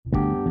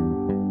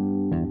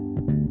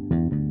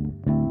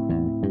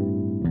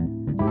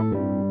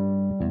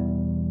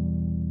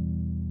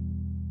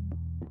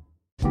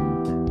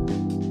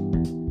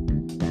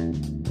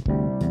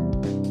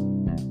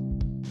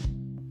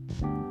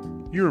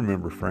You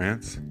remember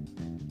France.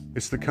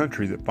 It's the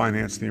country that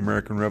financed the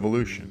American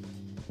Revolution.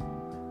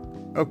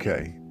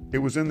 Okay, it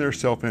was in their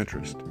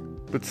self-interest,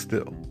 but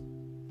still,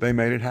 they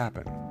made it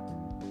happen.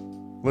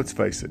 Let's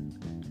face it,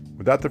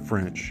 without the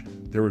French,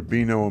 there would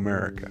be no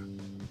America.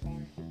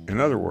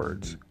 In other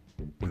words,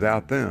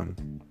 without them,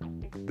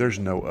 there's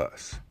no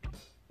us.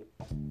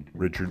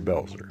 Richard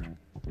Belzer.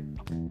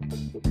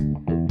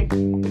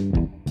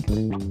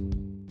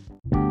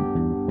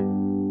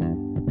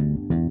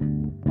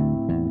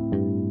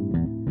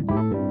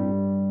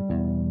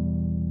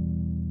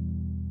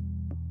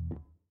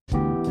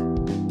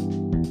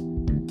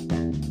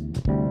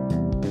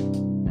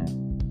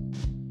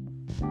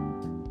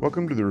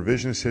 Welcome to the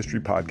Revisionist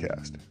History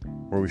Podcast,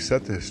 where we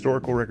set the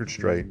historical record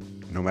straight,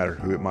 no matter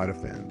who it might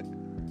offend.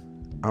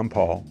 I'm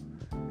Paul,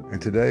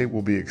 and today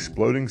we'll be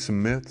exploding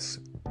some myths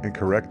and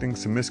correcting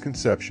some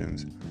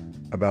misconceptions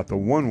about the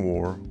one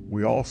war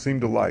we all seem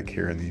to like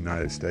here in the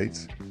United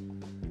States,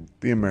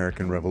 the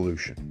American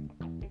Revolution.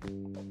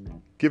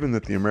 Given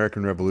that the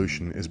American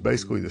Revolution is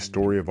basically the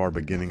story of our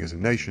beginning as a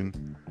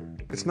nation,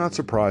 it's not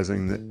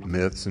surprising that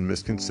myths and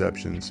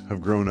misconceptions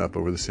have grown up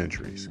over the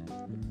centuries.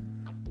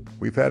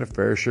 We've had a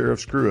fair share of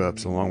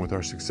screw-ups along with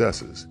our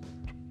successes,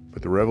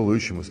 but the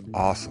revolution was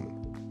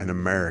awesome and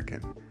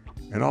American,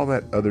 and all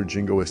that other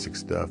jingoistic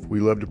stuff we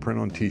love to print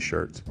on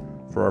t-shirts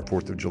for our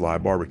 4th of July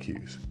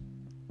barbecues.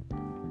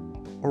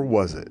 Or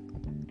was it?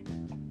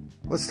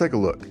 Let's take a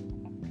look,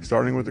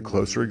 starting with a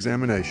closer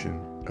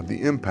examination of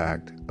the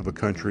impact of a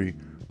country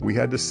we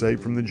had to save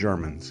from the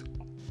Germans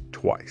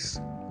twice.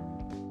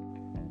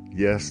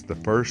 Yes, the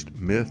first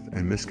myth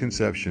and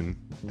misconception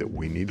that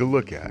we need to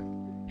look at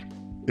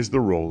is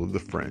the role of the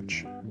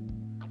French.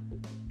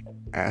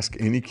 Ask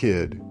any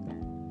kid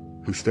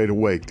who stayed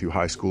awake through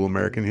high school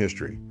American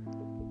history,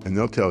 and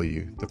they'll tell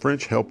you the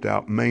French helped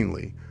out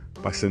mainly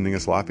by sending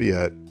us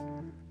Lafayette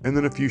and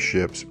then a few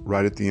ships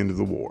right at the end of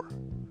the war.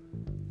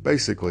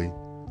 Basically,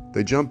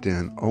 they jumped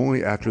in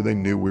only after they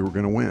knew we were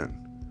going to win,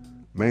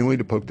 mainly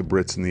to poke the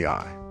Brits in the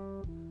eye.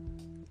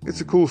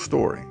 It's a cool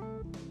story,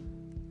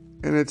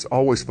 and it's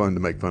always fun to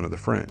make fun of the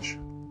French.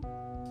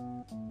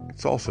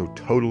 It's also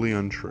totally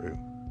untrue.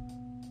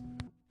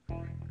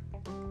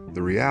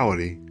 The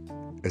reality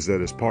is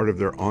that as part of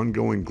their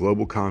ongoing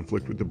global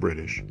conflict with the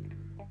British,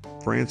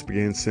 France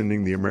began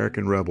sending the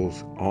American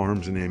rebels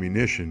arms and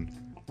ammunition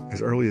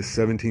as early as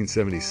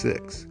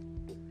 1776.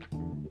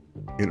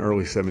 In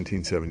early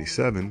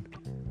 1777,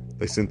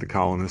 they sent the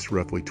colonists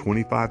roughly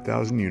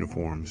 25,000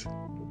 uniforms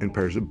and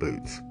pairs of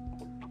boots,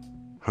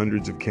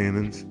 hundreds of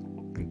cannons,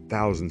 and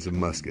thousands of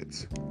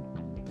muskets.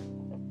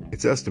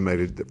 It's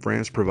estimated that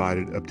France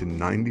provided up to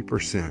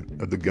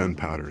 90% of the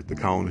gunpowder the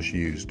colonists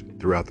used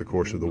throughout the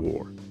course of the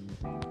war.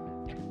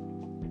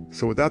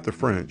 So without the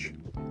French,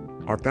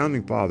 our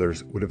founding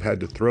fathers would have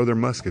had to throw their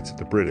muskets at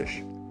the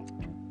British.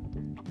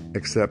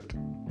 Except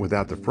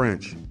without the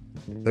French,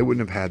 they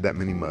wouldn't have had that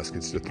many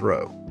muskets to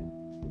throw.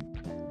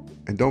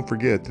 And don't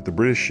forget that the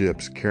British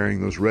ships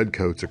carrying those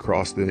redcoats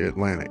across the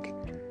Atlantic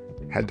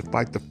had to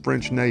fight the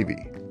French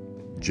Navy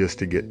just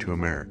to get to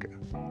America.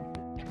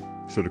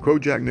 So to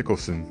quote Jack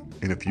Nicholson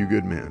in A Few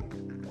Good Men,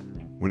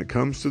 when it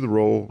comes to the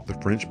role the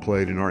French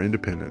played in our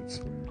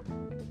independence,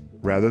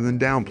 rather than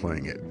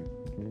downplaying it,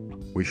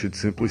 we should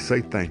simply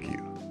say thank you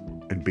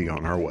and be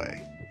on our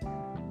way.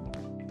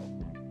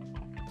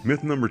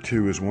 Myth number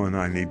 2 is one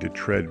I need to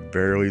tread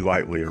very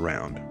lightly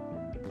around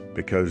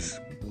because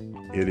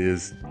it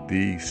is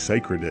the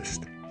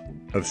sacredest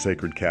of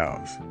sacred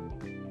cows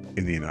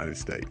in the United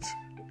States.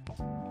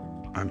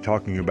 I'm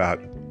talking about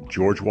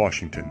George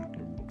Washington,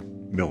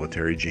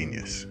 military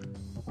genius.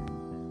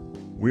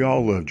 We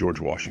all love George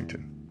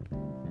Washington.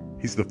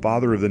 He's the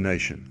father of the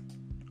nation,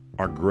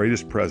 our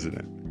greatest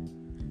president,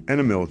 and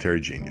a military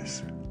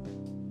genius.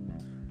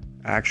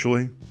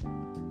 Actually,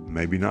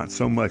 maybe not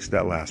so much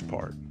that last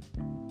part.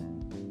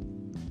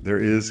 There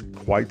is,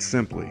 quite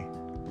simply,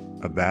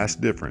 a vast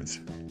difference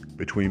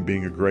between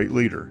being a great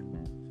leader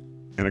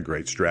and a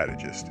great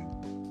strategist.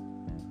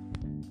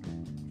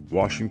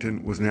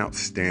 Washington was an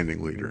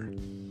outstanding leader.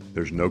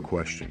 There's no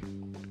question.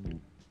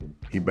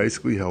 He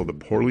basically held a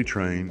poorly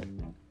trained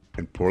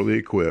and poorly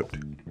equipped,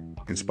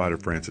 in spite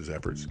of France's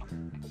efforts,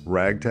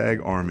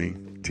 ragtag army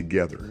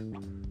together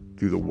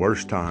through the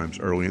worst times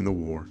early in the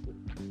war,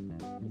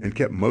 and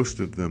kept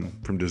most of them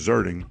from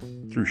deserting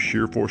through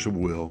sheer force of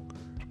will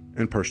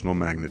and personal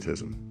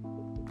magnetism.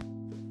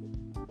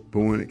 But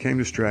when it came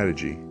to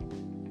strategy,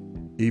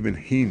 even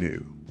he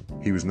knew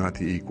he was not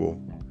the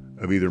equal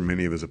of either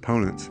many of his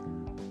opponents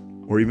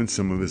or even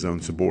some of his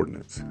own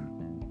subordinates.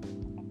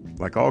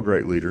 Like all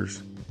great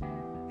leaders,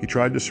 he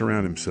tried to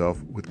surround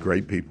himself with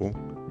great people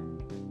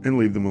and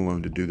leave them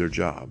alone to do their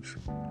jobs.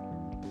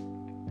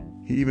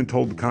 He even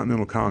told the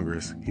Continental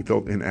Congress he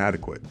felt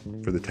inadequate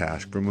for the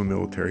task from a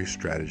military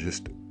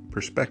strategist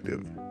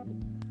perspective.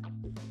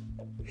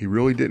 He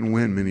really didn't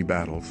win many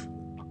battles,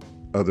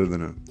 other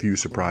than a few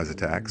surprise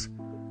attacks,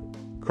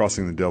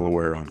 crossing the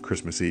Delaware on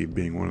Christmas Eve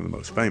being one of the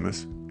most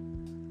famous.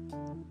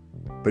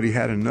 But he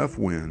had enough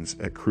wins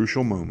at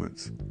crucial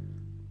moments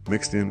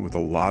mixed in with a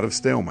lot of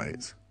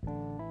stalemates,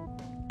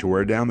 to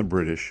wear down the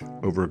British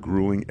over a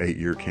grueling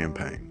 8-year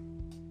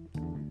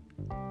campaign.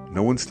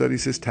 No one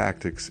studies his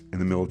tactics in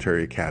the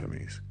military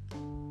academies,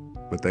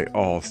 but they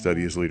all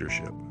study his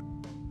leadership.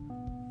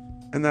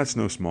 And that's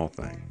no small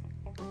thing.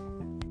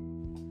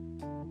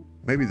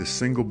 Maybe the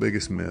single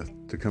biggest myth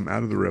to come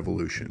out of the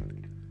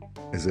Revolution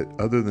is that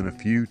other than a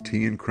few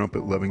tea and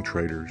crumpet loving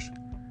traders,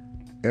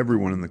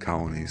 everyone in the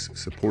colonies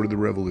supported the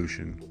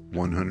Revolution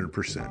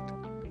 100%.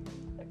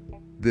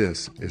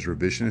 This is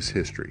revisionist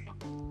history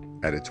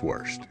at its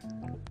worst.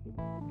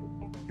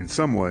 In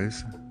some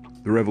ways,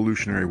 the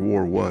Revolutionary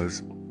War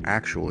was,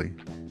 actually,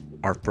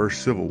 our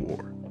first Civil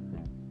War,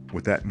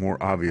 with that more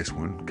obvious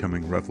one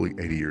coming roughly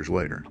 80 years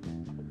later.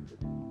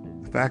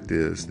 The fact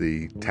is,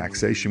 the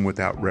taxation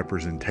without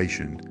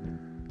representation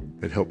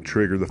that helped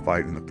trigger the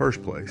fight in the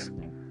first place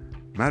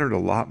mattered a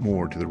lot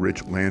more to the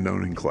rich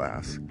landowning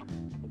class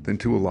than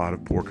to a lot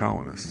of poor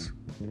colonists.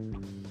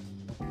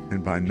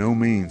 And by no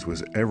means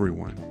was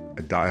everyone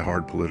a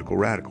die-hard political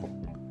radical.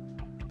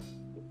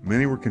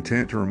 Many were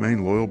content to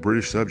remain loyal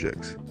British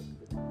subjects,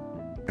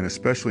 and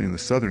especially in the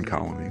southern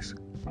colonies,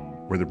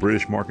 where the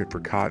British market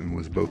for cotton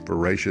was both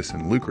voracious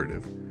and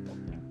lucrative,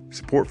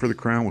 support for the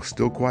crown was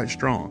still quite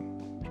strong.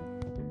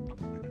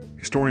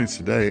 Historians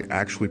today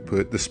actually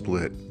put the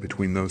split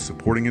between those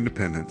supporting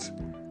independence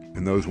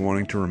and those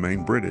wanting to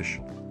remain British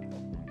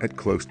at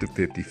close to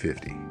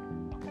 50-50.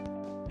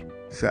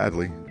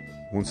 Sadly,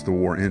 once the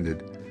war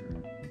ended,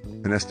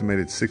 an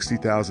estimated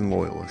 60,000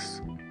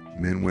 loyalists,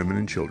 men, women,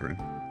 and children,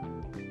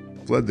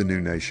 fled the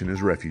new nation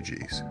as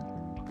refugees.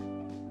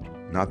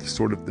 Not the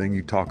sort of thing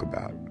you talk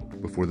about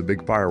before the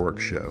big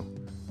fireworks show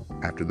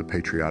after the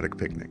patriotic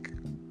picnic.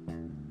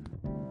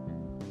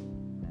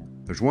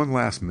 There's one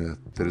last myth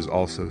that is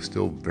also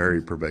still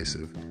very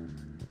pervasive,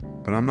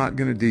 but I'm not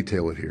going to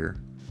detail it here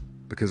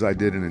because I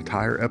did an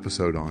entire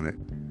episode on it.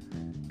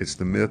 It's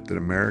the myth that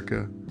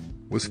America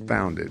was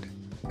founded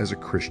as a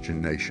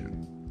Christian nation.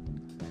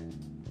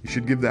 You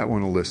should give that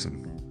one a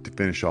listen to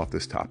finish off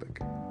this topic.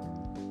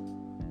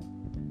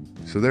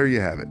 So there you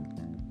have it.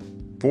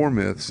 4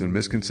 myths and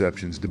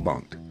misconceptions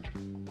debunked,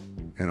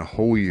 and a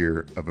whole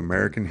year of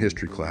American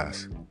history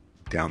class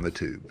down the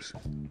tubes.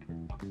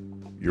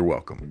 You're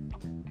welcome.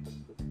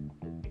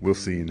 We'll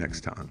see you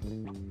next time.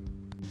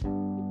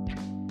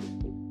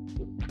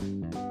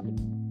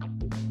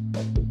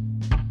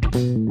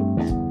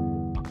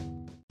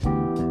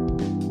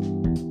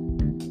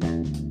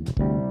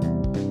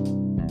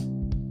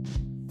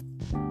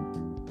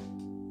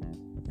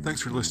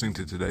 Thanks for listening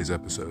to today's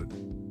episode.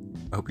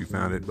 I hope you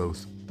found it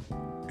both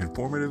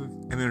informative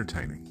and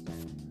entertaining.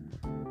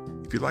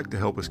 If you'd like to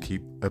help us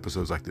keep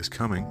episodes like this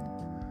coming,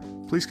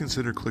 please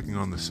consider clicking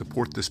on the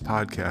Support This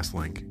Podcast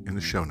link in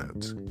the show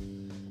notes.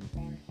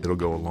 It'll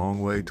go a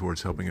long way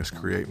towards helping us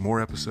create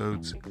more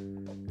episodes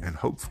and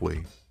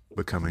hopefully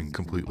becoming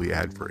completely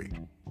ad-free.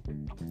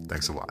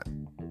 Thanks a lot.